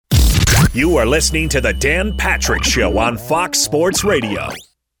You are listening to the Dan Patrick Show on Fox Sports Radio.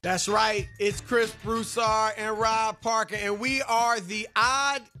 That's right. It's Chris Broussard and Rob Parker, and we are the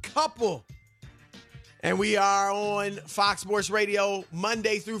odd couple. And we are on Fox Sports Radio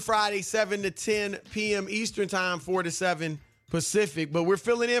Monday through Friday, 7 to 10 p.m. Eastern Time, 4 to 7 Pacific. But we're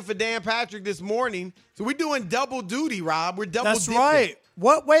filling in for Dan Patrick this morning. So we're doing double duty, Rob. We're double That's dipping. right.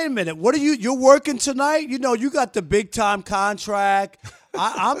 What? Wait a minute. What are you're working tonight? You know, you got the big time contract.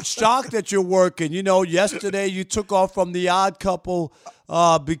 I'm shocked that you're working. You know, yesterday you took off from the odd couple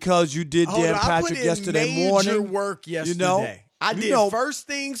because you did Dan Patrick yesterday morning. I put in major work yesterday. You know, I did first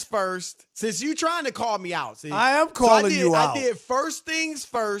things first. Since you trying to call me out. See? I am calling you out. I did first things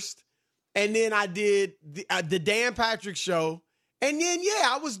first, and then I did the Dan Patrick show. And then,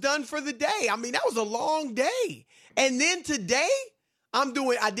 I was done for the day. I mean, that was a long day. And then today,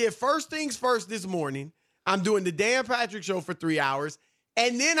 I did first things first this morning. I'm doing the Dan Patrick show for 3 hours.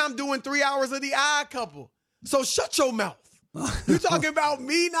 And then I'm doing 3 hours of the odd couple. So shut your mouth. You talking about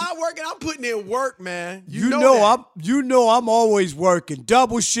me not working? I'm putting in work, man. You know I'm always working.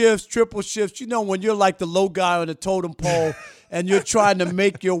 Double shifts, triple shifts. You know, when you're like the low guy on the totem pole and you're trying to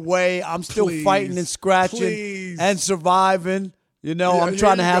make your way, I'm still fighting and scratching and surviving. You know, I'm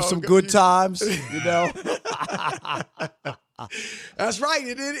trying to have some good times, you know. That's right.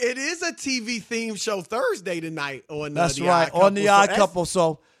 It is a TV theme show Thursday tonight on That's the right, Odd Couple. on the Odd Couple.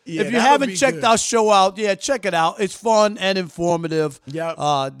 So if you haven't checked our show out, check it out. It's fun and informative. Yep.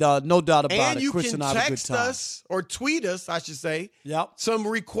 No doubt about it. And you Chris can and I have a good text time. us or tweet us, I should say, Yep. some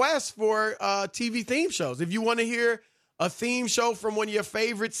requests for TV theme shows. If you want to hear a theme show from one of your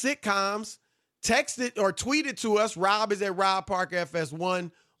favorite sitcoms, text it or tweet it to us. Rob is at Rob Parker FS1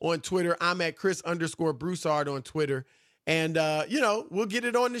 on Twitter. I'm at Chris_Broussard on Twitter. And, we'll get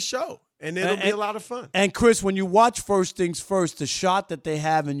it on the show, and it'll be a lot of fun. And, Chris, when you watch First Things First, the shot that they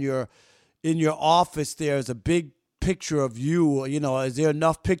have in your office there is a big picture of you. You know, is there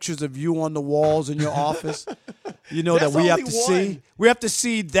enough pictures of you on the walls in your office? You know, that we have to see. We have to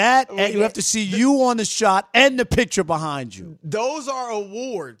see that, and you have to see you on the shot and the picture behind you. Those are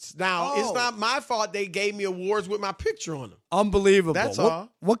awards. Now, it's not my fault they gave me awards with my picture on them. Unbelievable. That's all.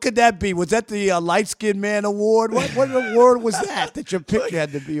 What could that be? Was that the light-skinned man award? What award was that your picture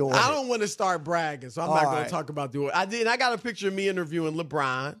had to be on? I don't want to start bragging, so I'm not going to talk about the award. I got a picture of me interviewing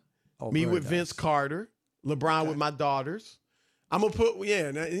LeBron, me with Vince Carter, LeBron with my daughters. I'm going to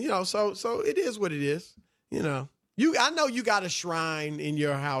put, so it is what it is, you know. I know you got a shrine in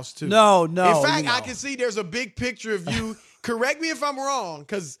your house, too. No. In fact, I can see there's a big picture of you. Correct me if I'm wrong,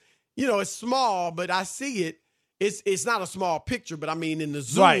 because, it's small, but I see it. It's not a small picture, but I mean in the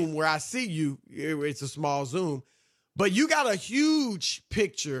zoom where I see you, it's a small zoom. But you got a huge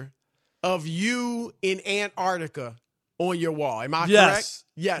picture of you in Antarctica on your wall. Am I correct?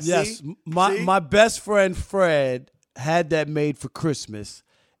 Yes. See? My best friend Fred had that made for Christmas,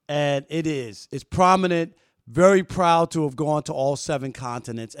 and it's prominent. Very proud to have gone to all 7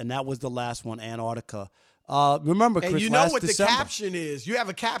 continents, and that was the last one, Antarctica. Remember, Chris, and you know what December. The caption is? You have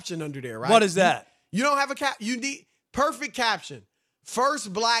a caption under there, right? What is that? You don't have a cap. You need perfect caption.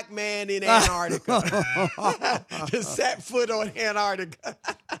 First black man in Antarctica to set foot on Antarctica.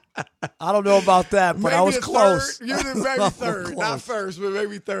 I don't know about that, but maybe I was close. Third. You're maybe third, not first, but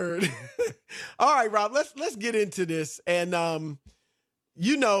maybe third. All right, Rob. Let's get into this, and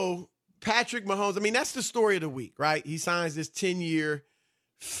Patrick Mahomes. I mean, that's the story of the week, right? He signs this 10-year,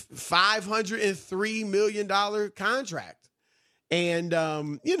 $503 million contract. And,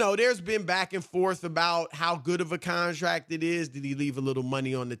 there's been back and forth about how good of a contract it is. Did he leave a little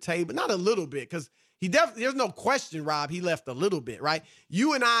money on the table? Not a little bit, because there's no question, Rob, he left a little bit, right?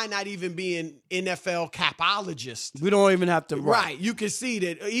 You and I not even being NFL capologists. We don't even have to. Right. You can see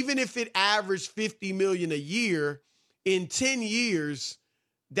that even if it averaged $50 million a year, in 10 years,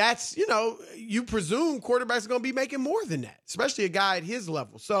 that's, you presume quarterbacks are going to be making more than that, especially a guy at his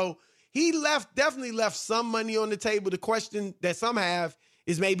level. So he definitely left some money on the table. The question that some have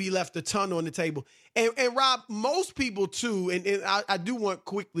is maybe he left a ton on the table. And Rob, most people too, and I do want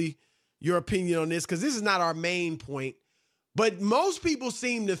quickly your opinion on this because this is not our main point, but most people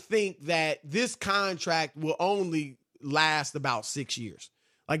seem to think that this contract will only last about 6 years.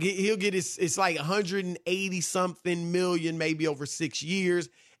 Like he'll get it's like 180 something million maybe over 6 years,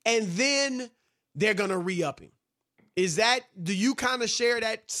 and then they're gonna re-up him. Do you kind of share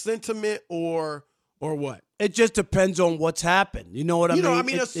that sentiment or what? It just depends on what's happened. You know what I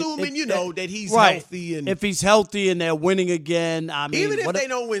mean? Assuming that he's healthy and if he's healthy and they're winning again. I mean, even if they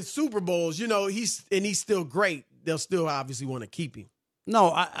don't win Super Bowls, he's still great. They'll still obviously want to keep him.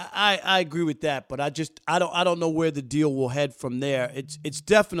 No, I agree with that, but I don't know where the deal will head from there. It's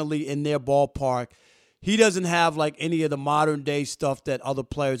definitely in their ballpark. He doesn't have like any of the modern day stuff that other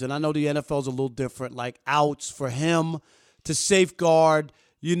players, and I know the NFL's a little different, like outs for him to safeguard.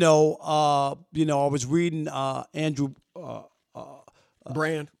 I was reading Andrew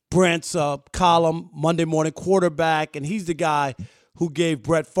Brandt's column, Monday Morning Quarterback, and he's the guy who gave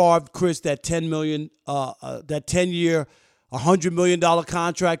Brett Favre, Chris, that $10 million, that 10-year, $100 million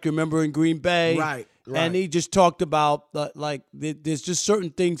contract. Remember in Green Bay, right? And he just talked about there's just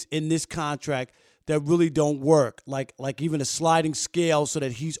certain things in this contract that really don't work, like even a sliding scale, so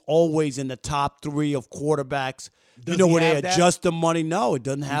that he's always in the top 3 of quarterbacks. Where they adjust the money. No, it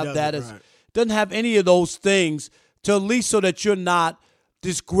doesn't have that. Doesn't have any of those things, to at least so that you're not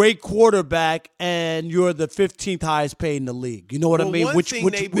this great quarterback and you're the 15th highest paid in the league. You know what I mean?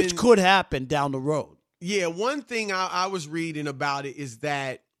 Which could happen down the road. Yeah, one thing I was reading about it is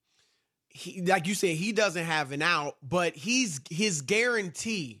that he, like you said, he doesn't have an out, but his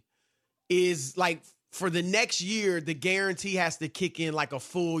guarantee is like for the next year, the guarantee has to kick in like a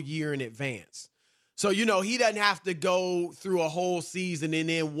full year in advance. So, he doesn't have to go through a whole season and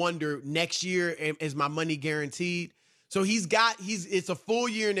then wonder next year, is my money guaranteed? So it's a full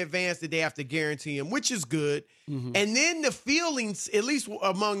year in advance that they have to guarantee him, which is good. Mm-hmm. And then the feelings, at least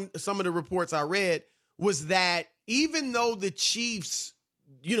among some of the reports I read, was that even though the Chiefs,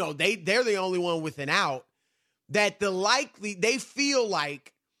 they're the only one with an out, that they feel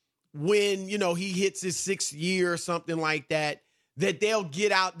like when, he hits his 6th year or something like that they'll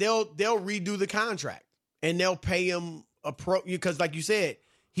get out, they'll redo the contract and they'll pay him because like you said,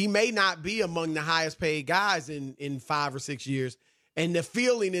 he may not be among the highest paid guys in 5 or 6 years. And the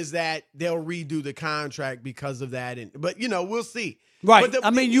feeling is that they'll redo the contract because of that. But we'll see. Right.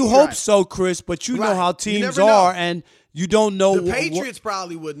 You hope so, Chris, but you know how teams are, and you don't know. The Patriots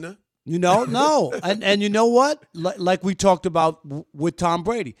probably wouldn't have. No. And you know what? Like we talked about with Tom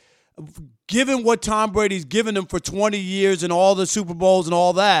Brady. Given what Tom Brady's given him for 20 years and all the Super Bowls and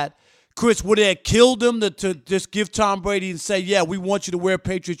all that, Chris, would it have killed him to just give Tom Brady and say, yeah, we want you to wear a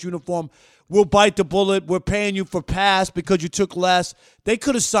Patriots uniform. We'll bite the bullet. We're paying you for pass because you took less. They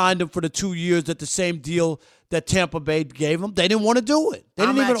could have signed him for the 2 years at the same deal that Tampa Bay gave him. They didn't want to do it. They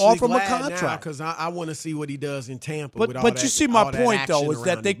didn't even offer him a contract. Because I want to see what he does in Tampa. But you see my point, though, is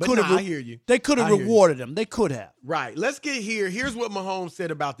that they could have They could have rewarded him. They could have. Right. Let's get here. Here's what Mahomes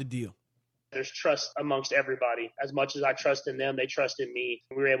said about the deal. There's trust amongst everybody. As much as I trust in them, they trust in me.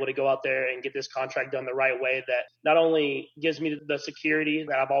 We were able to go out there and get this contract done the right way that not only gives me the security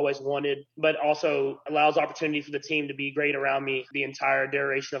that I've always wanted, but also allows opportunity for the team to be great around me the entire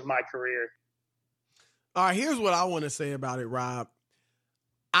duration of my career. All right, here's what I want to say about it, Rob.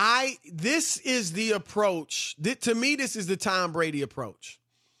 This is the approach. To me, this is the Tom Brady approach.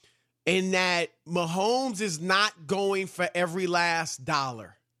 In that Mahomes is not going for every last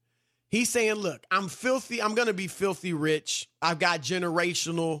dollar. He's saying, look, I'm filthy. I'm going to be filthy rich. I've got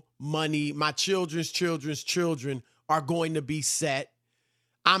generational money. My children's children are going to be set.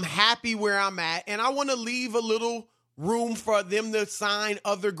 I'm happy where I'm at, and I want to leave a little room for them to sign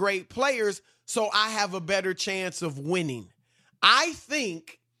other great players so I have a better chance of winning. I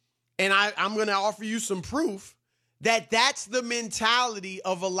think, and I'm going to offer you some proof, that that's the mentality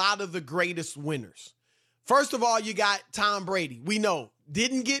of a lot of the greatest winners. First of all, you got Tom Brady. We know,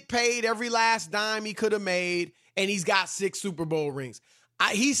 didn't get paid every last dime he could have made, and he's got 6 Super Bowl rings.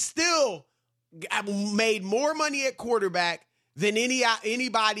 He's still made more money at quarterback than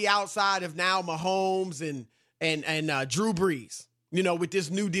anybody outside of now Mahomes and Drew Brees, with this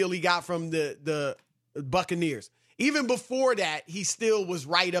new deal he got from the Buccaneers. Even before that, he still was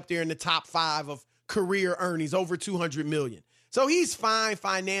right up there in the top 5 of career earnings, over $200 million. So he's fine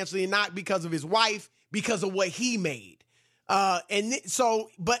financially, and not because of his wife, because of what he made. But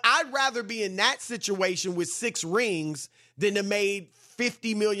I'd rather be in that situation with 6 rings than to made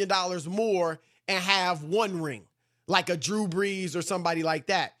 $50 million more and have 1 ring, like a Drew Brees or somebody like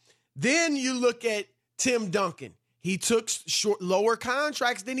that. Then you look at Tim Duncan. He took lower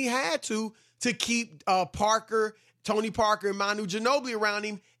contracts than he had to keep Tony Parker, and Manu Ginobili around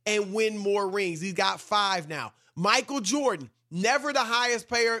him and win more rings. He's got 5 now. Michael Jordan, never the highest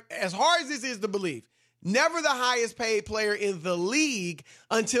payer, as hard as this is to believe, never the highest paid player in the league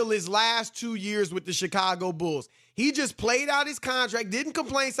until his last 2 years with the Chicago Bulls. He just played out his contract, didn't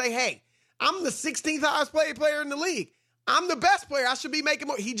complain, say, hey, I'm the 16th highest paid player in the league. I'm the best player. I should be making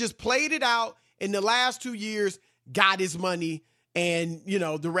more. He just played it out in the last 2 years, got his money, and,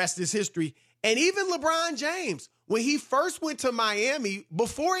 the rest is history. And even LeBron James, when he first went to Miami,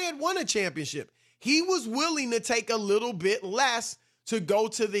 before he had won a championship, he was willing to take a little bit less to go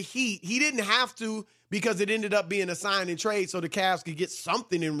to the Heat. He didn't have to because it ended up being a sign and trade so the Cavs could get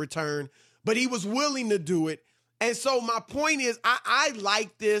something in return, but he was willing to do it. And so my point is, I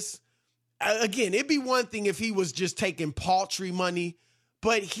like this. Again, it'd be one thing if he was just taking paltry money,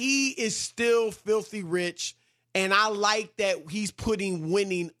 but he is still filthy rich. And I like that he's putting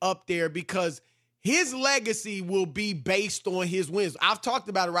winning up there because his legacy will be based on his wins. I've talked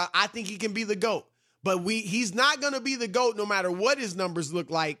about it, right? I think he can be the GOAT, but he's not going to be the GOAT no matter what his numbers look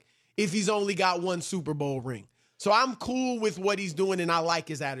like if he's only got one Super Bowl ring. So I'm cool with what he's doing, and I like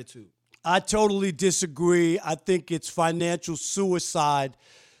his attitude. I totally disagree. I think it's financial suicide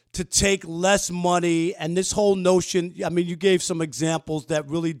to take less money. And this whole notion, I mean, you gave some examples that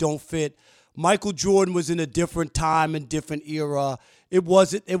really don't fit. Michael Jordan was in a different time and different era. It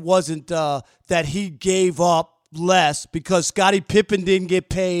wasn't that he gave up less because Scottie Pippen didn't get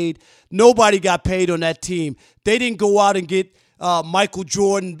paid. Nobody got paid on that team. They didn't go out and get Michael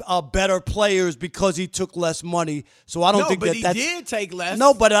Jordan better players because he took less money. So I don't think he that's... did take less.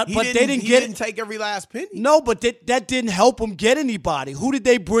 No, but they didn't get... He didn't take every last penny. No, but that didn't help him get anybody. Who did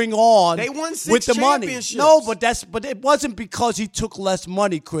they bring on? They won 6 with the money. championships. No, but it wasn't because he took less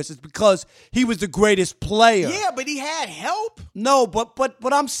money, Chris. It's because he was the greatest player. Yeah, but he had help. No, but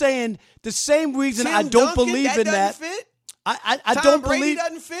I'm saying the same reason I don't believe in that. Fit? I Tom don't Brady believe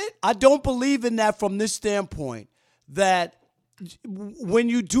doesn't fit. I don't believe in that from this standpoint that when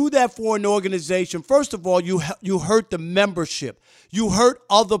you do that for an organization, first of all, you hurt the membership. You hurt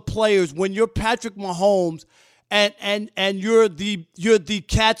other players when you're Patrick Mahomes and you're the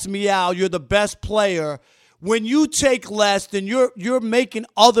cat's meow, you're the best player. When you take less, then you're making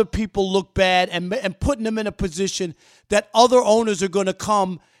other people look bad and putting them in a position that other owners are going to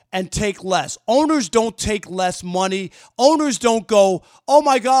come and take less. Owners don't take less money. Owners don't go, oh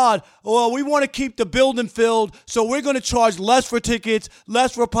my God, well, we want to keep the building filled, so we're going to charge less for tickets,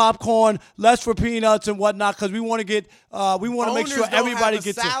 less for popcorn, less for peanuts and whatnot, because we want to get, make sure everybody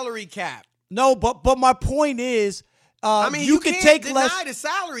gets a salary cap. No, but my point is, you could can't take less. deny the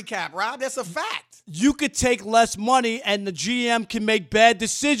salary cap, Rob. That's a fact. You could take less money, and the GM can make bad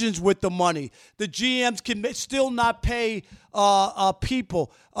decisions with the money. The GMs can still not pay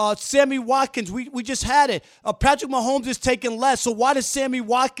people. Sammy Watkins, we just had it. Patrick Mahomes is taking less, so why does Sammy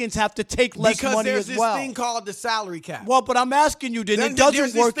Watkins have to take less money as well? Because there's this thing called the salary cap. Well, but I'm asking you, it doesn't work out.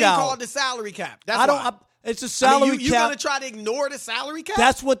 There's this thing called the salary cap. That's why. It's a salary cap. You're going to try to ignore the salary cap?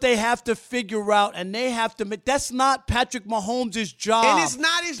 That's what they have to figure out, and they have to make. That's not Patrick Mahomes' job. And it's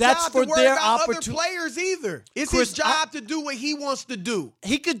not his job to worry about other players either. It's his job to do what he wants to do.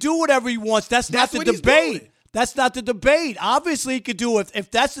 He could do whatever he wants. That's not the debate. That's not the debate. Obviously, he could do it.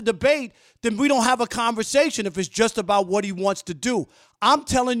 If that's the debate, then we don't have a conversation if it's just about what he wants to do. I'm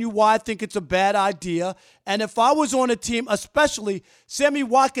telling you why I think it's a bad idea. And if I was on a team, especially Sammy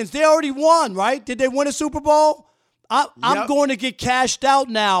Watkins, they already won, right? Did they win a Super Bowl? I'm going to get cashed out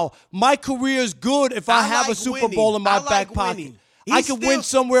now. My career is good if I have a Super Bowl in my back pocket. I could win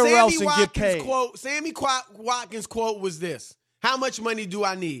somewhere else and get paid. Sammy Watkins' quote was this: "How much money do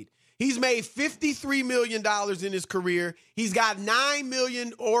I need?" He's made $53 million in his career. He's got $9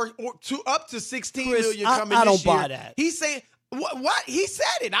 million or up to $16 million coming I this year. I don't buy that. He's saying what? He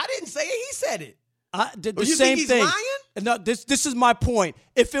said it. I didn't say it. He said it. The you same think he's thing. lying? No, this is my point.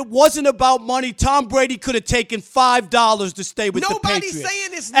 If it wasn't about money, Tom Brady could have taken $5 to stay with the Patriots. Nobody's saying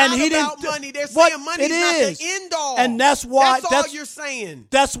it's not about money. They're saying money's not the end all. And that's why. That's all you're saying.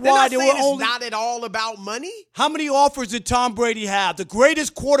 That's why they were only. It's not at all about money. How many offers did Tom Brady have? The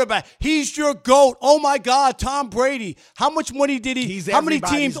greatest quarterback. He's your GOAT. Oh my God, Tom Brady. How much money did he? How many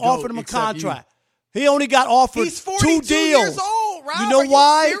teams offered him a contract? He only got offered 2 deals. He's 42 years old, Rob. You know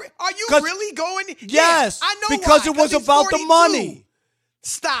why? Are you really going? Yes. I know because why. It was about the money.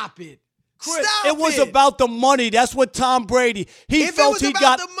 Stop it. Chris, it was about the money. That's what Tom Brady. If it was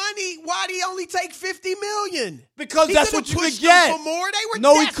about the money, why'd he only take $50 million? Because that's what you could get. For more. They were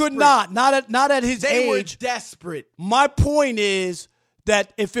no, desperate. He could not. Not at his age. They were desperate. My point is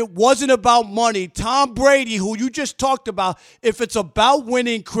that if it wasn't about money, Tom Brady, who you just talked about, if it's about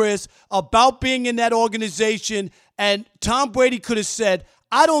winning, Chris, about being in that organization, and Tom Brady could have said,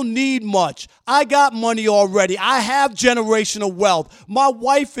 I don't need much. I got money already. I have generational wealth. My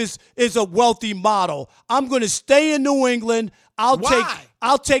wife is a wealthy model. I'm going to stay in New England. I'll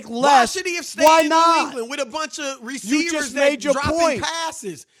take less. Why should he have stayed in New England with a bunch of receivers that dropping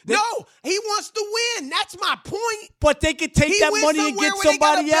passes? No, he wants to win. That's my point. But they could take that money and get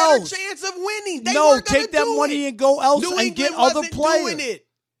somebody else. Chance of winning. No, take that money and go else and get other players. Doing it.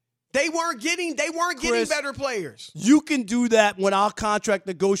 They weren't getting Chris, better players. You can do that when our contract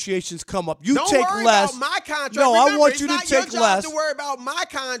negotiations come up. You Don't take worry less. about my contract. No, Remember, I want it's you to not your take job less. to worry about my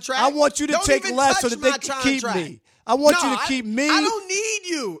contract. I want you to Don't take even less so touch that they my can keep contract. me. I want No, you to keep me. I don't need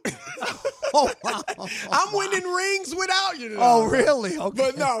you. Oh, wow. I'm winning rings without you. Oh, really?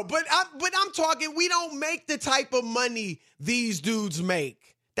 Okay. But I'm talking. We don't make the type of money these dudes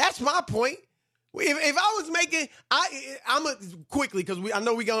make. That's my point. If I was making, I'm a quickly because I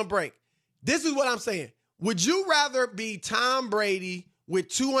know we gonna break. This is what I'm saying. Would you rather be Tom Brady with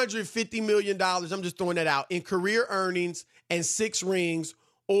 $250 million? I'm just throwing that out in career earnings and 6 rings,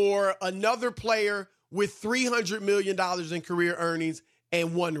 or another player with $300 million in career earnings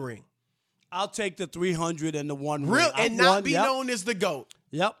and 1 ring? I'll take the 300 and the 1 ring. Real and not be known as the GOAT.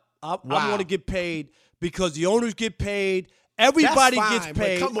 Yep. I want to get paid because the owners get paid. Everybody gets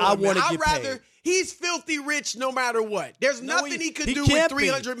paid. Come on, I want to I'd get rather, paid. He's filthy rich no matter what. There's nothing he could do with can't be.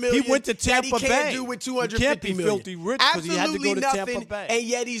 $300 million. He went to Tampa that he can't Bay. do with $250 He can't be million. filthy rich because he had to go to Absolutely Tampa Bay. And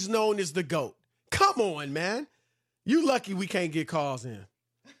yet he's known as the GOAT. Come on, man. You lucky we can't get calls in.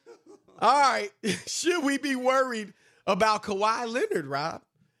 All right. Should we be worried about Kawhi Leonard, Rob?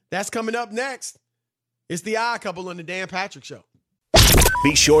 That's coming up next. It's the Odd Couple on the Dan Patrick Show.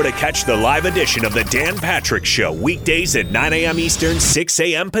 Be sure to catch the live edition of the Dan Patrick Show weekdays at 9 a.m. Eastern, 6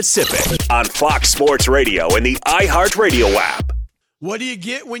 a.m. Pacific on Fox Sports Radio and the iHeartRadio app. What do you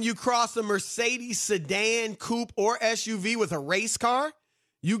get when you cross a Mercedes sedan, coupe, or SUV with a race car?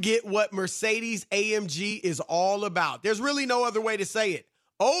 You get what Mercedes AMG is all about. There's really no other way to say it.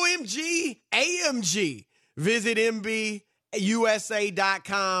 OMG, AMG. Visit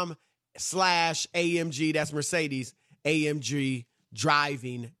MBUSA.com/AMG. That's Mercedes AMG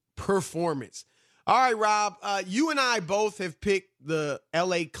driving performance. All right, Rob, you and I both have picked the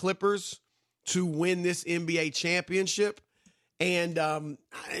LA Clippers to win this NBA championship. And,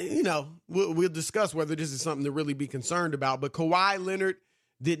 we'll discuss whether this is something to really be concerned about. But Kawhi Leonard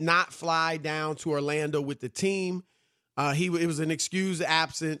did not fly down to Orlando with the team. It was an excused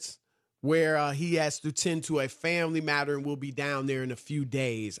absence where he has to tend to a family matter and will be down there in a few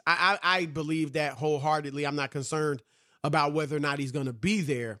days. I believe that wholeheartedly. I'm not concerned about whether or not he's going to be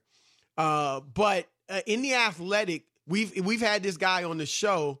there. But in The Athletic, we've had this guy on the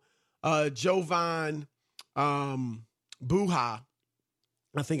show, Jovan Buha. I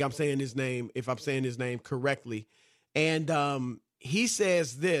think I'm saying his name, if I'm saying his name correctly. And he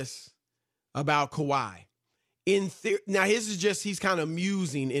says this about Kawhi. Now, his is just, he's kind of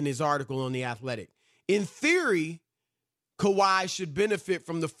musing in his article on The Athletic. In theory, Kawhi should benefit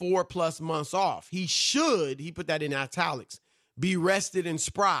from the 4+ months off. He put that in italics, be rested and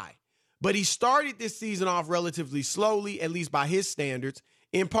spry. But he started this season off relatively slowly, at least by his standards,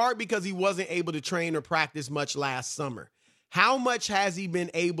 in part because he wasn't able to train or practice much last summer. How much has he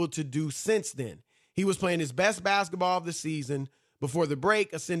been able to do since then? He was playing his best basketball of the season before the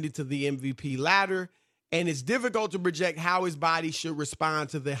break, ascended to the MVP ladder, and it's difficult to project how his body should respond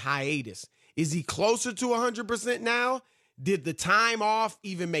to the hiatus. Is he closer to 100% now? Did the time off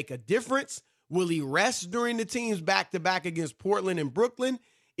even make a difference? Will he rest during the team's back-to-back against Portland and Brooklyn?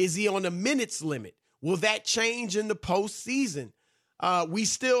 Is he on a minutes limit? Will that change in the postseason? We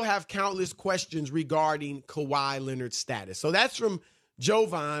still have countless questions regarding Kawhi Leonard's status. So that's from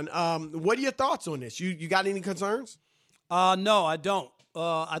Jovan. What are your thoughts on this? You got any concerns? No, I don't.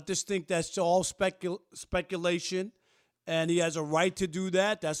 I just think that's all speculation, and he has a right to do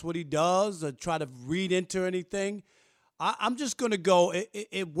that. That's what he does, try to read into anything. I'm just going to go.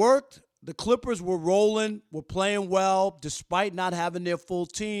 It worked. The Clippers were rolling, were playing well, despite not having their full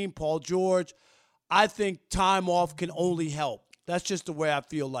team, Paul George. I think time off can only help. That's just the way I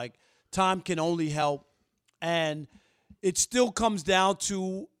feel like. Time can only help. And it still comes down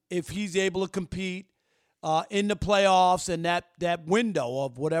to if he's able to compete in the playoffs and that window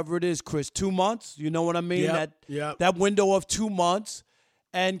of whatever it is, Chris, 2 months. You know what I mean? That window of 2 months.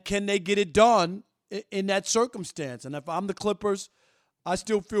 And can they get it done in that circumstance? And if I'm the Clippers, I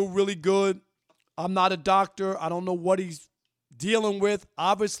still feel really good. I'm not a doctor. I don't know what he's dealing with.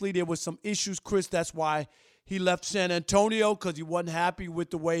 Obviously, there was some issues, Chris. That's why he left San Antonio, because he wasn't happy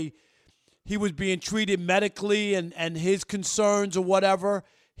with the way he was being treated medically and his concerns or whatever.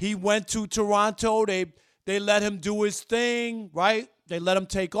 He went to Toronto. They let him do his thing, right? They let him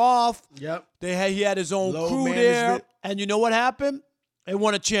take off. Yep. He had his own Load crew management. there. And you know what happened? They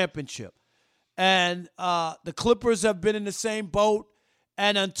won a championship. And the Clippers have been in the same boat.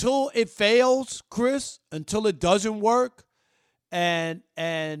 And until it fails, Chris, until it doesn't work, and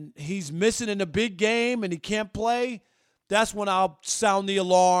he's missing in a big game and he can't play, that's when I'll sound the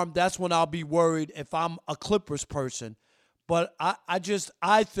alarm. That's when I'll be worried if I'm a Clippers person. But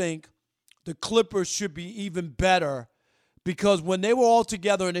I think the Clippers should be even better because when they were all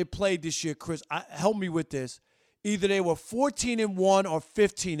together and they played this year, Chris, help me with this. Either they were 14-1 or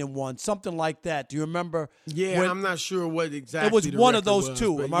 15-1, something like that. Do you remember? Yeah, I'm not sure what exactly. It was the one of record those was,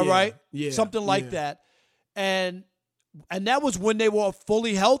 two. Am I yeah, right? Yeah, something like that. And that was when they were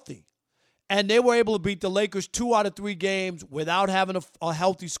fully healthy. And they were able to beat the Lakers 2 out of 3 games without having a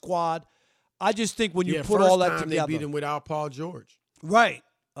healthy squad. I just think when you put all that together, they beat him without Paul George. Right.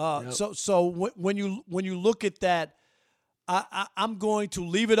 Yep. So when you look at that, I'm going to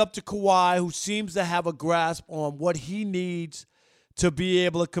leave it up to Kawhi, who seems to have a grasp on what he needs to be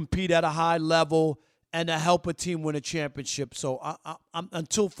able to compete at a high level and to help a team win a championship. So I'm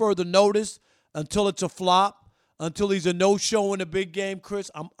until further notice, until it's a flop, until he's a no-show in a big game, Chris,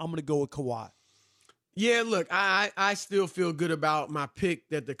 I'm going to go with Kawhi. Yeah, look, I still feel good about my pick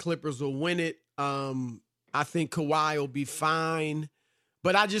that the Clippers will win it. I think Kawhi will be fine.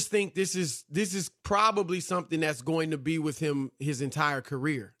 But I just think this is probably something that's going to be with him his entire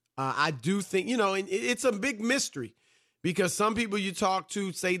career. I do think, and it's a big mystery because some people you talk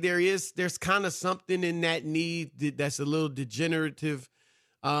to say there's kind of something in that knee that's a little degenerative,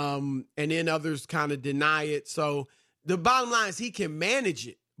 and then others kind of deny it. So the bottom line is he can manage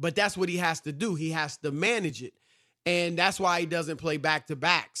it, but that's what he has to do. He has to manage it. And that's why he doesn't play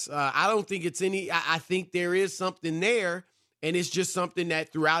back-to-backs. I don't think it's I think there is something there. And it's just something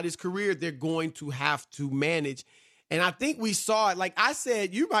that throughout his career, they're going to have to manage. And I think we saw it. Like I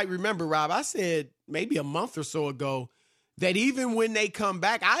said, you might remember, Rob, I said maybe a month or so ago that even when they come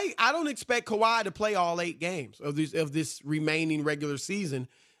back, I don't expect Kawhi to play all 8 games of this remaining regular season.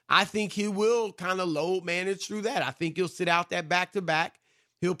 I think he will kind of load manage through that. I think he'll sit out that back-to-back.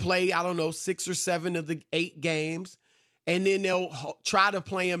 He'll play, 6 or 7 of the 8 games. And then they'll try to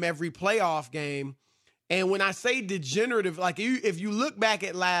play him every playoff game. And when I say degenerative, like if you look back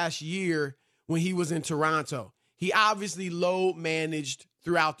at last year when he was in Toronto, he obviously load managed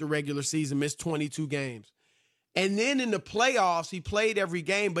throughout the regular season, missed 22 games. And then in the playoffs, he played every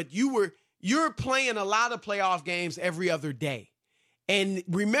game, but you're playing a lot of playoff games every other day. And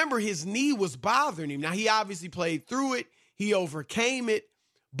remember, his knee was bothering him. Now, he obviously played through it. He overcame it.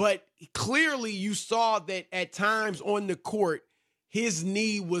 But clearly you saw that at times on the court, his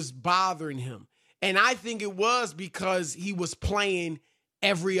knee was bothering him. And I think it was because he was playing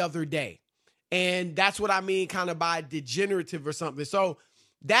every other day. And that's what I mean kind of by degenerative or something. So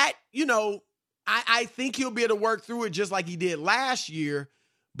that, I think he'll be able to work through it just like he did last year.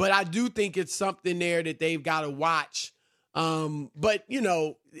 But I do think it's something there that they've got to watch. But,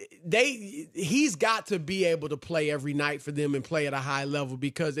 he's got to be able to play every night for them and play at a high level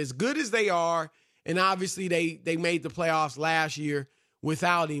because as good as they are, and obviously they made the playoffs last year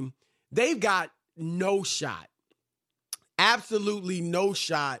without him, they've got no shot, absolutely no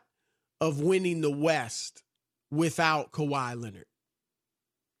shot of winning the West without Kawhi Leonard.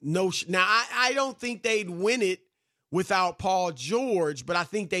 Now, I don't think they'd win it without Paul George, but I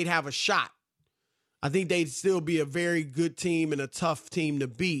think they'd have a shot. I think they'd still be a very good team and a tough team to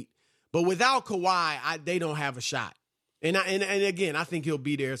beat. But without Kawhi, they don't have a shot. And again, I think he'll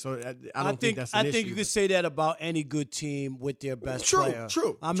be there, so I don't think that's an issue. I think you could say that about any good team with their best player.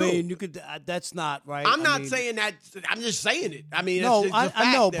 True. I mean, you could. That's not right. I'm not saying that. I'm just saying it. I mean, no, it's just the fact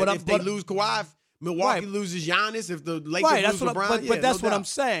I know, that if they lose Kawhi, if Milwaukee loses Giannis, if the Lakers lose LeBron, but that's what I'm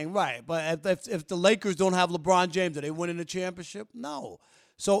saying, right? But if the Lakers don't have LeBron James, are they winning the championship? No.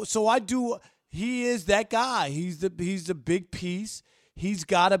 So I do. He is that guy. He's the big piece. He's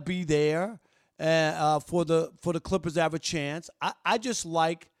got to be there. For the Clippers to have a chance. I just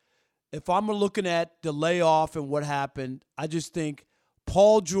like, if I'm looking at the layoff and what happened, I just think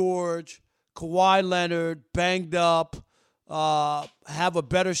Paul George, Kawhi Leonard, banged up, have a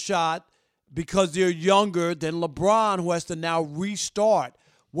better shot because they're younger than LeBron, who has to now restart.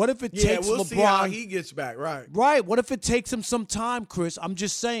 What if it takes we'll LeBron? See how he gets back, right? Right. What if it takes him some time, Chris? I'm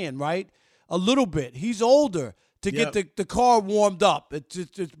just saying, right? A little bit. He's older to get the car warmed up.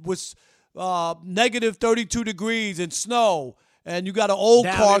 It was negative 32 degrees and snow, and you got an old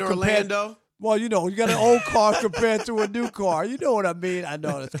down car in Orlando. Well, you got an old car compared to a new car. You know what I mean? I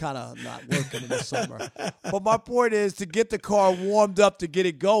know it's kind of not working in the summer. But my point is to get the car warmed up to get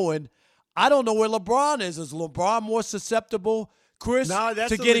it going. I don't know where LeBron is. Is LeBron more susceptible, Chris,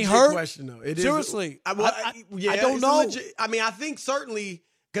 to getting hurt? Question, though. It Seriously. is. I don't know. I mean, I think certainly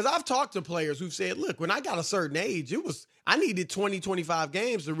 – because I've talked to players who've said, look, when I got a certain age, I needed 20, 25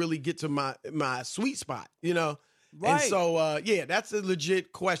 games to really get to my sweet spot, Right. And so, that's a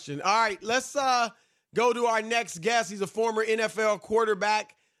legit question. All right, let's go to our next guest. He's a former NFL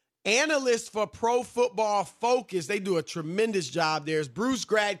quarterback, analyst for Pro Football Focus. They do a tremendous job there. It's Bruce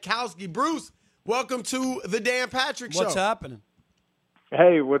Gradkowski. Bruce, welcome to the Dan Patrick Show. What's happening?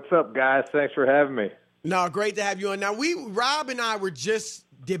 Hey, what's up, guys? Thanks for having me. No, great to have you on. Now, Rob and I were just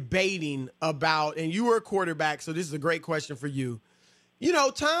debating about, and you were a quarterback, so this is a great question for you. You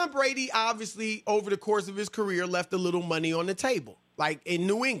know, Tom Brady obviously over the course of his career left a little money on the table. Like in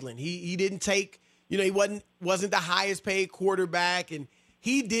New England, he didn't take, you know, he wasn't the highest paid quarterback, and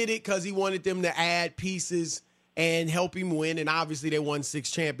he did it because he wanted them to add pieces and help him win. And obviously, they won 6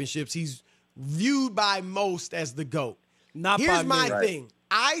 championships. He's viewed by most as the GOAT. Here's my thing.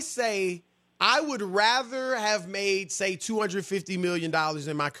 I say I would rather have made, say, $250 million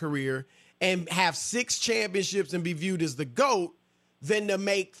in my career and have 6 championships and be viewed as the GOAT than to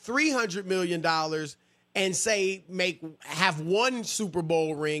make $300 million and say have 1 Super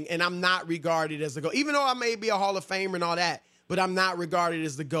Bowl ring and I'm not regarded as the GOAT. Even though I may be a Hall of Famer and all that, but I'm not regarded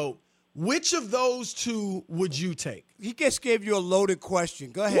as the GOAT. Which of those 2 would you take? He just gave you a loaded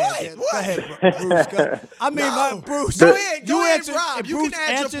question. Go ahead. What? Go ahead, Bruce. I mean, Bruce. Go ahead, Rob. You can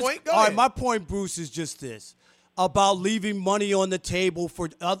add your point. Go ahead. All right, my point, Bruce, is just this. About leaving money on the table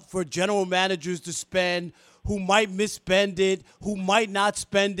for general managers to spend who might misspend it, who might not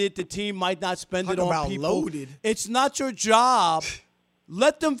spend it. The team might not spend it on people. Loaded. It's not your job.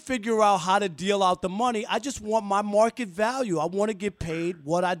 Let them figure out how to deal out the money. I just want my market value. I want to get paid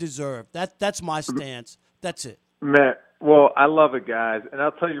what I deserve. That's my stance. That's it. Man, well, I love it, guys. And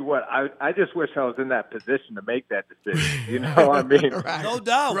I'll tell you what, I just wish I was in that position to make that decision. You know what I mean? Right. No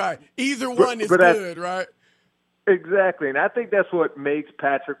doubt. Right. Either one is good, right? Exactly. And I think that's what makes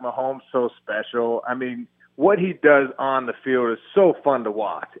Patrick Mahomes so special. I mean, what he does on the field is so fun to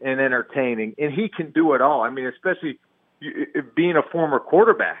watch and entertaining. And he can do it all. I mean, especially being a former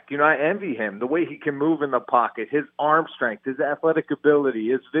quarterback, you know, I envy him, the way he can move in the pocket, his arm strength, his athletic ability,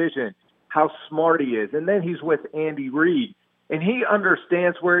 his vision, how smart he is. And then he's with Andy Reid, and he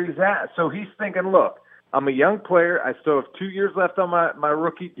understands where he's at. So he's thinking, look, I'm a young player. I still have 2 years left on my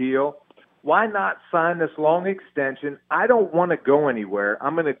rookie deal. Why not sign this long extension? I don't want to go anywhere.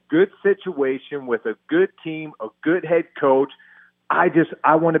 I'm in a good situation with a good team, a good head coach.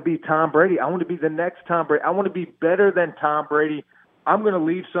 I want to be Tom Brady. I want to be the next Tom Brady. I want to be better than Tom Brady. I'm going to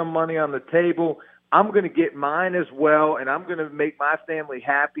leave some money on the table. I'm going to get mine as well, and I'm going to make my family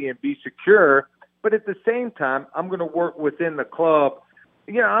happy and be secure. But at the same time, I'm going to work within the club.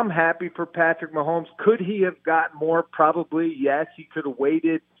 You know, I'm happy for Patrick Mahomes. Could he have got more? Probably, yes. He could have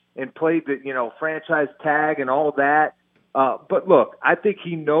waited and played the, you know, franchise tag and all that. But look, I think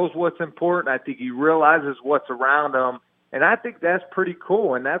he knows what's important. I think he realizes what's around him. And I think that's pretty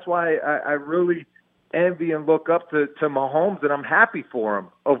cool, and that's why I really envy and look up to Mahomes, and I'm happy for him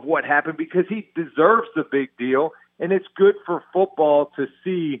of what happened because he deserves the big deal, and it's good for football to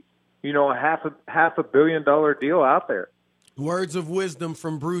see, you know, a half a $1 billion deal out there. Words of wisdom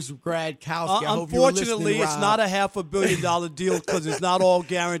from Bruce Gradkowski. Unfortunately, it's not a $500 million deal because it's not all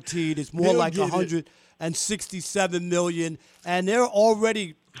guaranteed. It's more like $167 million, and there are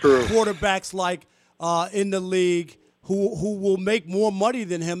already quarterbacks like in the league who will make more money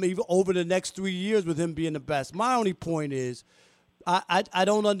than him even over the next 3 years with him being the best. My only point is I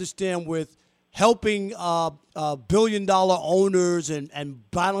don't understand with helping billion-dollar owners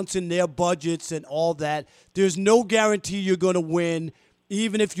and balancing their budgets and all that. There's no guarantee you're going to win,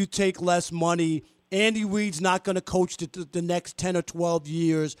 even if you take less money. Andy Reid's not going to coach the next 10 or 12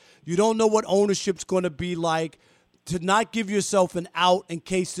 years. You don't know what ownership's going to be like. To not give yourself an out in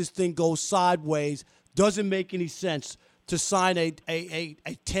case this thing goes sideways doesn't make any sense to sign a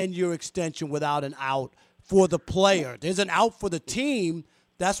 10-year extension without an out for the player. There's an out for the team.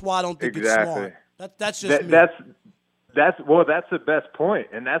 That's why I don't think it's smart. That's just me. That's the best point,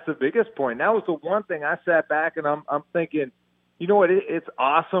 and that's the biggest point. That was the one thing I sat back and I'm thinking, you know what? It's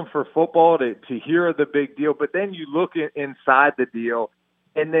awesome for football to hear the big deal, but then you look inside the deal,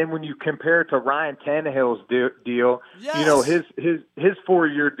 and then when you compare it to Ryan Tannehill's deal, yes. You know his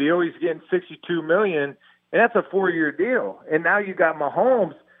 4-year deal, he's getting $62 million, and that's a 4-year deal. And now you got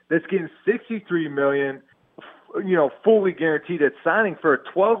Mahomes that's getting $63 million. You know, fully guaranteed at signing for a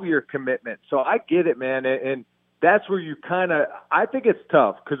 12-year commitment. So I get it, man. And that's where you I think it's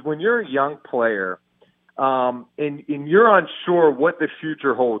tough because when you're a young player and you're unsure what the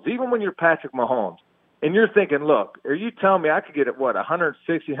future holds, even when you're Patrick Mahomes, and you're thinking, look, are you telling me I could get $160,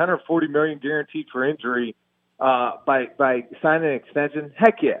 $140 million guaranteed for injury by signing an extension?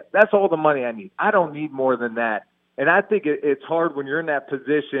 Heck yeah, that's all the money I need. I don't need more than that. And I think it's hard when you're in that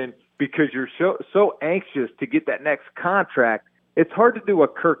position because you're so anxious to get that next contract. It's hard to do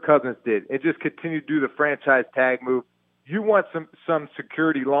what Kirk Cousins did and just continue to do the franchise tag move. you want some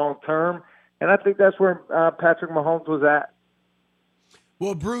security long term, and I think that's where Patrick Mahomes was at.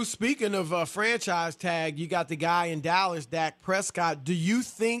 Well, Bruce, speaking of franchise tag, you got the guy in Dallas, Dak Prescott. Do you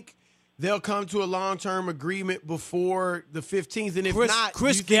think they'll come to a long-term agreement before the 15th? And if not,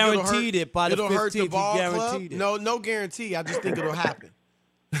 Chris do you think guaranteed it by the 15th. It'll hurt the ball he club? guaranteed it. No guarantee. I just think it'll happen.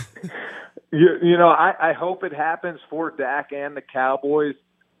 I hope it happens for Dak and the Cowboys.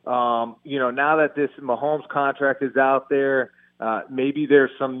 Now that this Mahomes contract is out there, maybe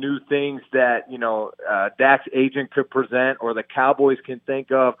there's some new things that, Dak's agent could present or the Cowboys can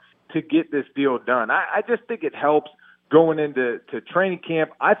think of to get this deal done. I just think it helps going into training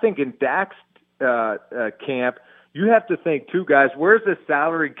camp. I think in Dak's camp, you have to think, too, guys, where's the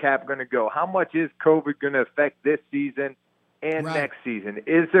salary cap going to go? How much is COVID going to affect this season and next season?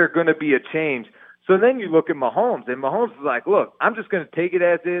 Is there going to be a change? So then you look at Mahomes, and Mahomes is like, look, I'm just going to take it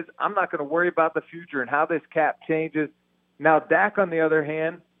as is. I'm not going to worry about the future and how this cap changes. Now, Dak, on the other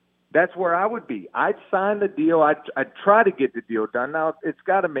hand, that's where I would be. I'd sign the deal. I'd try to get the deal done. Now, it's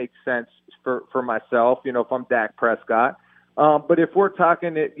got to make sense for myself, if I'm Dak Prescott. But if we're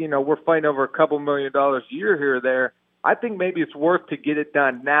talking, we're fighting over a couple $1 million a year here or there, I think maybe it's worth to get it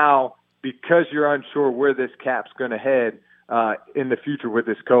done now because you're unsure where this cap's going to head in the future with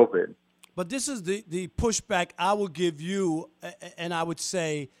this COVID. But this is the pushback I would give you, and I would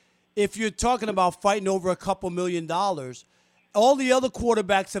say, if you're talking about fighting over a couple $1 million, all the other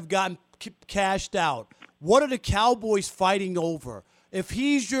quarterbacks have gotten cashed out. What are the Cowboys fighting over? If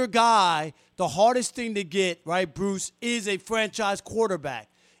he's your guy, the hardest thing to get, right, Bruce, is a franchise quarterback.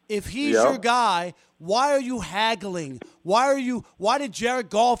 If he's your guy, why are you haggling? Why did Jared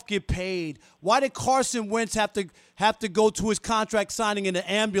Goff get paid? Why did Carson Wentz have to go to his contract signing in an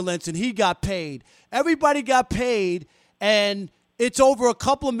ambulance and he got paid? Everybody got paid, and it's over a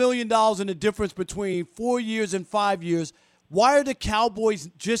couple $1 million in the difference between 4 years and 5 years. Why are the Cowboys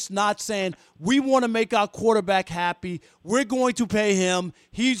just not saying, we want to make our quarterback happy, we're going to pay him,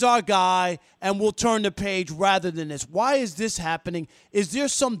 he's our guy, and we'll turn the page rather than this? Why is this happening? Is there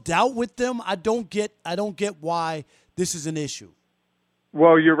some doubt with them? I don't get why this is an issue.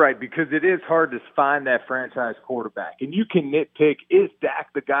 Well, you're right, because it is hard to find that franchise quarterback. And you can nitpick, is Dak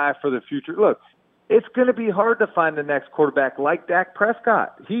the guy for the future? Look, it's going to be hard to find the next quarterback like Dak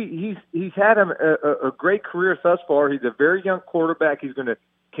Prescott. He's had a great career thus far. He's a very young quarterback. He's going to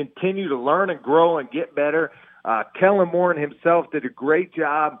continue to learn and grow and get better. Kellen Moore and himself did a great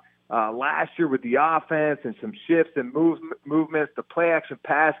job last year with the offense and some shifts and movements, the play-action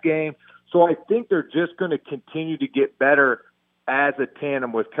pass game. So I think they're just going to continue to get better as a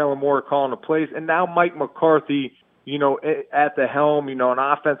tandem with Kellen Moore calling the plays. And now Mike McCarthy, at the helm, an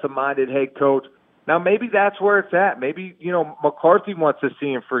offensive-minded head coach. Now, maybe that's where it's at. Maybe, McCarthy wants to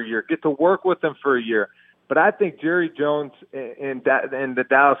see him for a year, get to work with him for a year. But I think Jerry Jones and the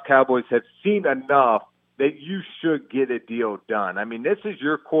Dallas Cowboys have seen enough that you should get a deal done. I mean, this is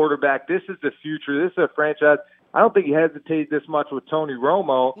your quarterback. This is the future. This is a franchise. I don't think he hesitated this much with Tony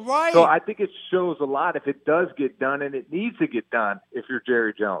Romo. Right. So I think it shows a lot if it does get done, and it needs to get done if you're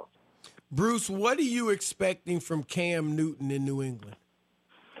Jerry Jones. Bruce, what are you expecting from Cam Newton in New England?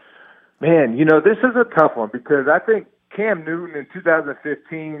 Man, this is a tough one because I think Cam Newton in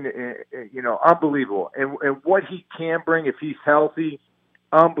 2015, unbelievable. And what he can bring if he's healthy,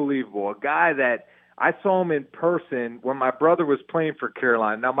 unbelievable. A guy that I saw him in person when my brother was playing for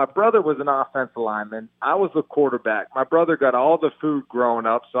Carolina. Now, my brother was an offensive lineman. I was a quarterback. My brother got all the food growing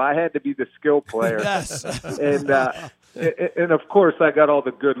up, so I had to be the skill player. Yes. And of course, I got all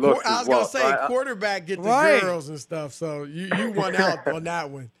the good looks I was as well. Going to say, quarterback get the girls and stuff, so you won out on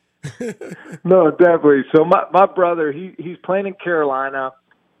that one. No, definitely. So my brother, he's playing in Carolina,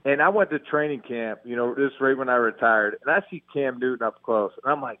 and I went to training camp, this right when I retired, and I see Cam Newton up close,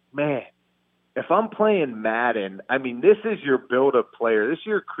 and I'm like, man, if I'm playing Madden, I mean, this is your build-up player. This is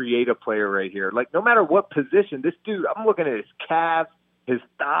your creative player right here. Like, no matter what position, this dude, I'm looking at his calves, his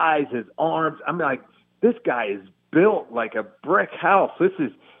thighs, his arms. I'm like, this guy is built like a brick house. This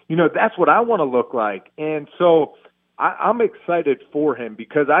is, that's what I want to look like. And so I'm excited for him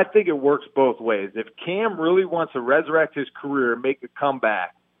because I think it works both ways. If Cam really wants to resurrect his career and make a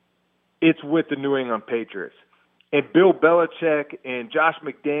comeback, it's with the New England Patriots. And Bill Belichick and Josh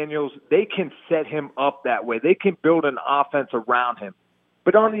McDaniels, they can set him up that way. They can build an offense around him.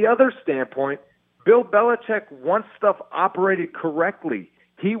 But on the other standpoint, Bill Belichick wants stuff operated correctly.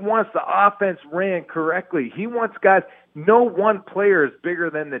 He wants the offense ran correctly. He wants guys, no one player is bigger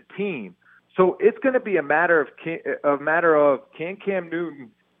than the team. So it's going to be a matter of can Cam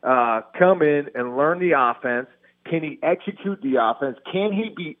Newton come in and learn the offense? Can he execute the offense? Can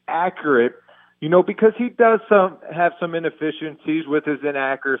he be accurate because he does have some inefficiencies with his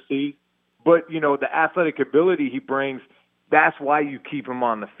inaccuracy, but, the athletic ability he brings, that's why you keep him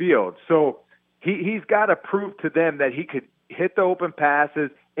on the field. So he's got to prove to them that he could hit the open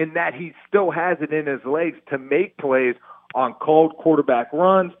passes and that he still has it in his legs to make plays on cold quarterback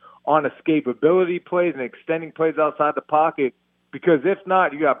runs, on escapability plays and extending plays outside the pocket. Because if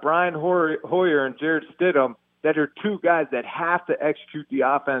not, you got Brian Hoyer and Jared Stidham that are two guys that have to execute the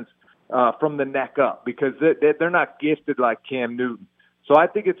offense from the neck up because they're not gifted like Cam Newton. So I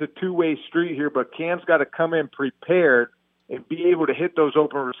think it's a two-way street here, but Cam's got to come in prepared and be able to hit those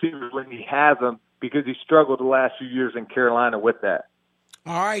open receivers when he has them because he struggled the last few years in Carolina with that.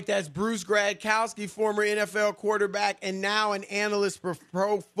 All right, that's Bruce Gradkowski, former NFL quarterback and now an analyst for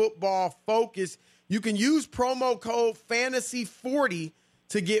Pro Football Focus. You can use promo code FANTASY40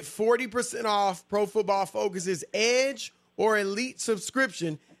 to get 40% off Pro Football Focus's Edge or Elite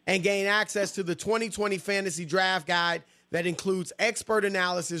subscription and gain access to the 2020 Fantasy Draft Guide that includes expert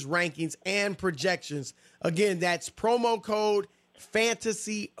analysis, rankings, and projections. Again, that's promo code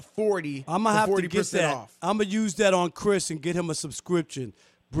FANTASY40. I'm going to have 40% to get that. Off. I'm going to use that on Chris and get him a subscription,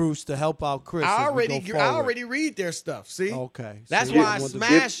 Bruce, to help out Chris. I already read their stuff, see? Okay. That's so why I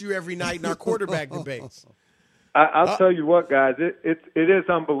smash you every night in our quarterback debates. I'll tell you what, guys, it is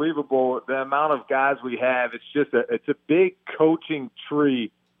unbelievable the amount of guys we have. It's a big coaching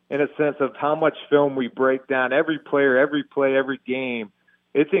tree in a sense of how much film we break down, every player, every play, every game.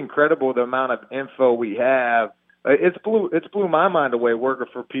 It's incredible the amount of info we have. It's blew my mind away working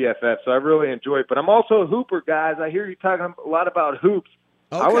for PFF, so I really enjoy it. But I'm also a hooper, guys. I hear you talking a lot about hoops.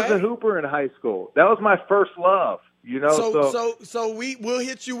 Okay. I was a hooper in high school. That was my first love, So we'll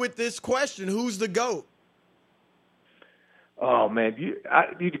hit you with this question: who's the GOAT? Oh man, you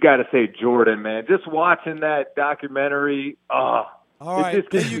got to say Jordan, man. Just watching that documentary, all right,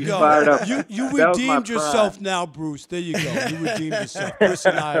 there you go. Fired up. You redeemed yourself now, Bruce. There you go. You redeemed yourself. Chris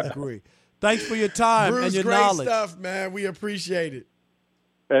and I agree. Thanks for your time Bruce, and your great knowledge. Stuff, man. We appreciate it.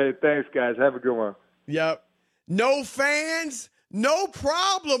 Hey, thanks, guys. Have a good one. Yep. No fans, no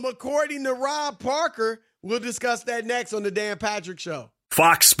problem, according to Rob Parker. We'll discuss that next on the Dan Patrick Show.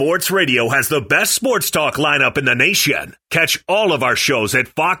 Fox Sports Radio has the best sports talk lineup in the nation. Catch all of our shows at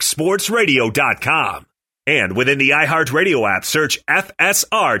foxsportsradio.com. And within the iHeartRadio app, search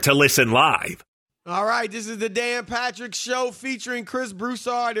FSR to listen live. All right, this is the Dan Patrick Show featuring Chris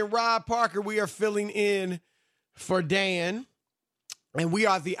Broussard and Rob Parker. We are filling in for Dan, and we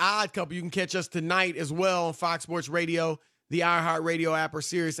are the Odd Couple. You can catch us tonight as well on Fox Sports Radio, the iHeartRadio app, or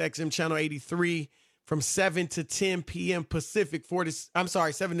Sirius XM Channel 83 from 7 to 10 p.m. Pacific, 7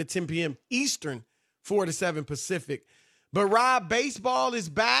 to 10 p.m. Eastern, 4 to 7 Pacific. But, Rob, baseball is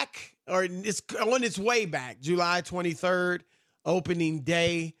back, or it's on its way back, July 23rd, opening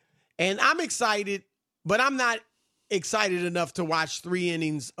day. And I'm excited, but I'm not excited enough to watch 3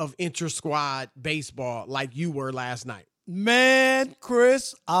 innings of inter-squad baseball like you were last night. Man,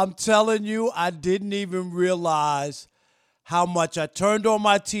 Chris, I'm telling you, I didn't even realize how much. I turned on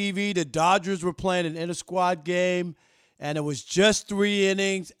my TV. The Dodgers were playing an inter-squad game, and it was just 3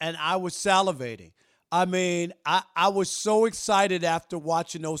 innings, and I was salivating. I mean, I was so excited after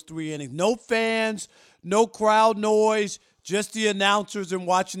watching those 3 innings. No fans, no crowd noise, just the announcers and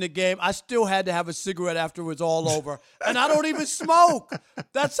watching the game. I still had to have a cigarette after it was all over. And I don't even smoke.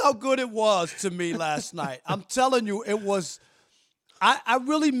 That's how good it was to me last night. I'm telling you, it was – I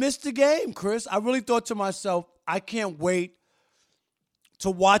really missed the game, Chris. I really thought to myself, I can't wait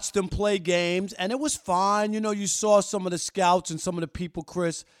to watch them play games. And it was fine. You know, you saw some of the scouts and some of the people,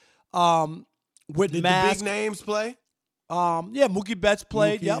 Chris, with Did masks. the big names play? Yeah, Mookie Betts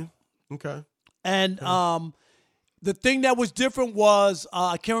played. Mookie. Yep. Okay. And the thing that was different was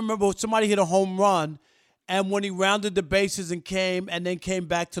I can't remember, somebody hit a home run, and when he rounded the bases and came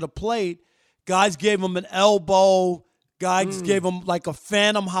back to the plate, guys gave him an elbow. Guys gave him like a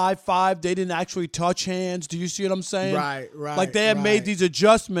phantom high five. They didn't actually touch hands. Do you see what I'm saying? Right. Like they had made these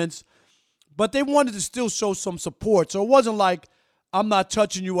adjustments, but they wanted to still show some support. So it wasn't like, I'm not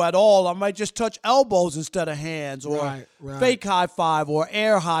touching you at all. I might just touch elbows instead of hands, or fake high five, or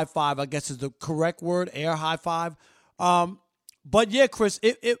air high five, I guess is the correct word, air high five. But yeah, Chris,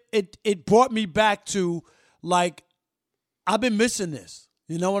 it brought me back to, like, I've been missing this.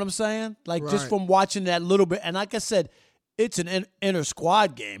 You know what I'm saying? Like, just from watching that little bit. And like I said, it's an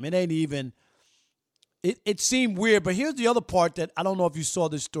inter-squad game. It ain't even – it seemed weird. But here's the other part that I don't know if you saw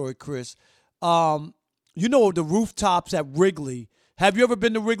this story, Chris. You know the rooftops at Wrigley. Have you ever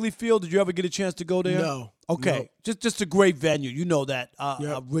been to Wrigley Field? Did you ever get a chance to go there? No. Okay. No. Just a great venue. You know that,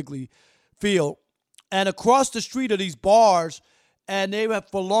 Wrigley Field. And across the street are these bars, And they have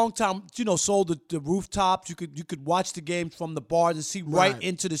for a long time, sold the rooftops. You could watch the games from the bars and see right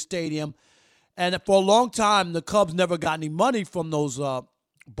into the stadium. And for a long time, the Cubs never got any money from those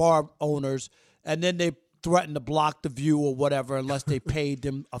bar owners. And then they threatened to block the view or whatever unless they paid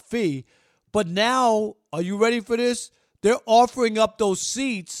them a fee. But now, are you ready for this? They're offering up those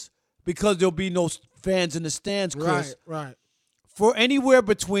seats because there'll be no fans in the stands, Chris. Right. For anywhere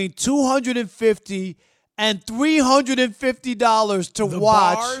between $250 and $350 to watch. The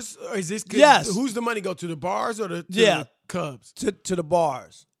bars? Or is this good? Yes. Who's the money go to? The bars or to the Cubs? To the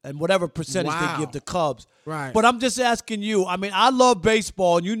bars. And whatever percentage they give the Cubs. Right. But I'm just asking you. I mean, I love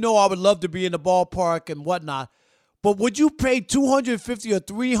baseball, and I would love to be in the ballpark and whatnot. But would you pay $250 or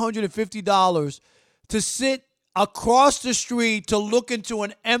 $350 to sit across the street to look into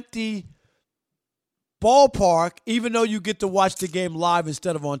an empty ballpark, even though you get to watch the game live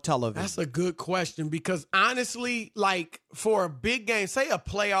instead of on television? That's a good question because honestly, like for a big game, say a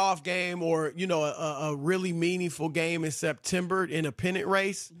playoff game or, a really meaningful game in September in a pennant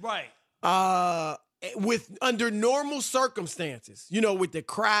race. Right. Under normal circumstances, with the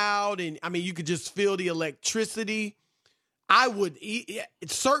crowd and, I mean, you could just feel the electricity. I would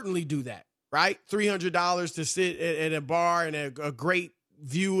certainly do that, right? $300 to sit at a bar and a great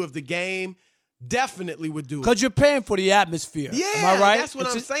view of the game. Definitely would do it. Because you're paying for the atmosphere. Yeah, am I right? That's what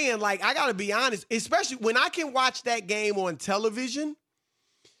I'm saying. Like, I got to be honest, especially when I can watch that game on television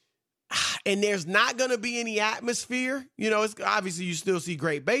and there's not going to be any atmosphere. It's obviously you still see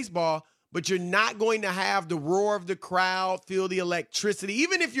great baseball, but you're not going to have the roar of the crowd, feel the electricity.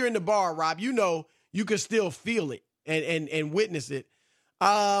 Even if you're in the bar, Rob, you can still feel it and witness it.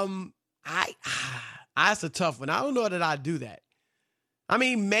 That's a tough one. I don't know that I'd do that. I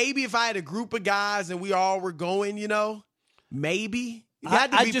mean, maybe if I had a group of guys and we all were going, maybe.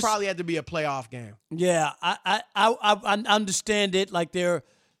 It probably had to be a playoff game. Yeah, I understand it. Like they're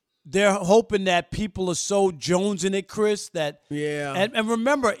hoping that people are so jonesing it, Chris, that And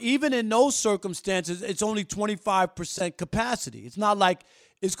remember, even in those circumstances, it's only 25% capacity. It's not like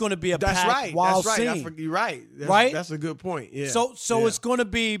it's going to be a packed wild scene. You're right. Right? That's a good point. Yeah. So it's going to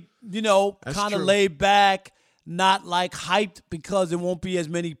be, kind of laid back. Not like hyped because there won't be as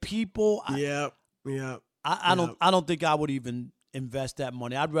many people. Yeah. I don't think I would even invest that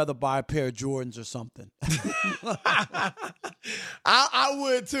money. I'd rather buy a pair of Jordans or something. I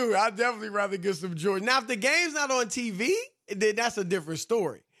would too. I'd definitely rather get some Jordans. Now, if the game's not on TV, then that's a different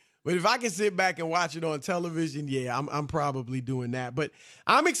story. But if I can sit back and watch it on television, I'm probably doing that. But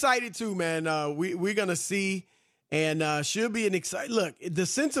I'm excited too, man. We're gonna see. And should be an exciting look. The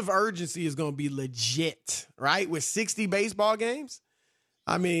sense of urgency is going to be legit, right? With 60 baseball games.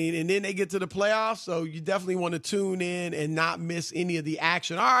 I mean, and then they get to the playoffs. So you definitely want to tune in and not miss any of the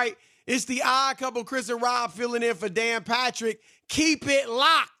action. All right. It's the Odd Couple, Chris and Rob filling in for Dan Patrick. Keep it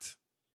locked.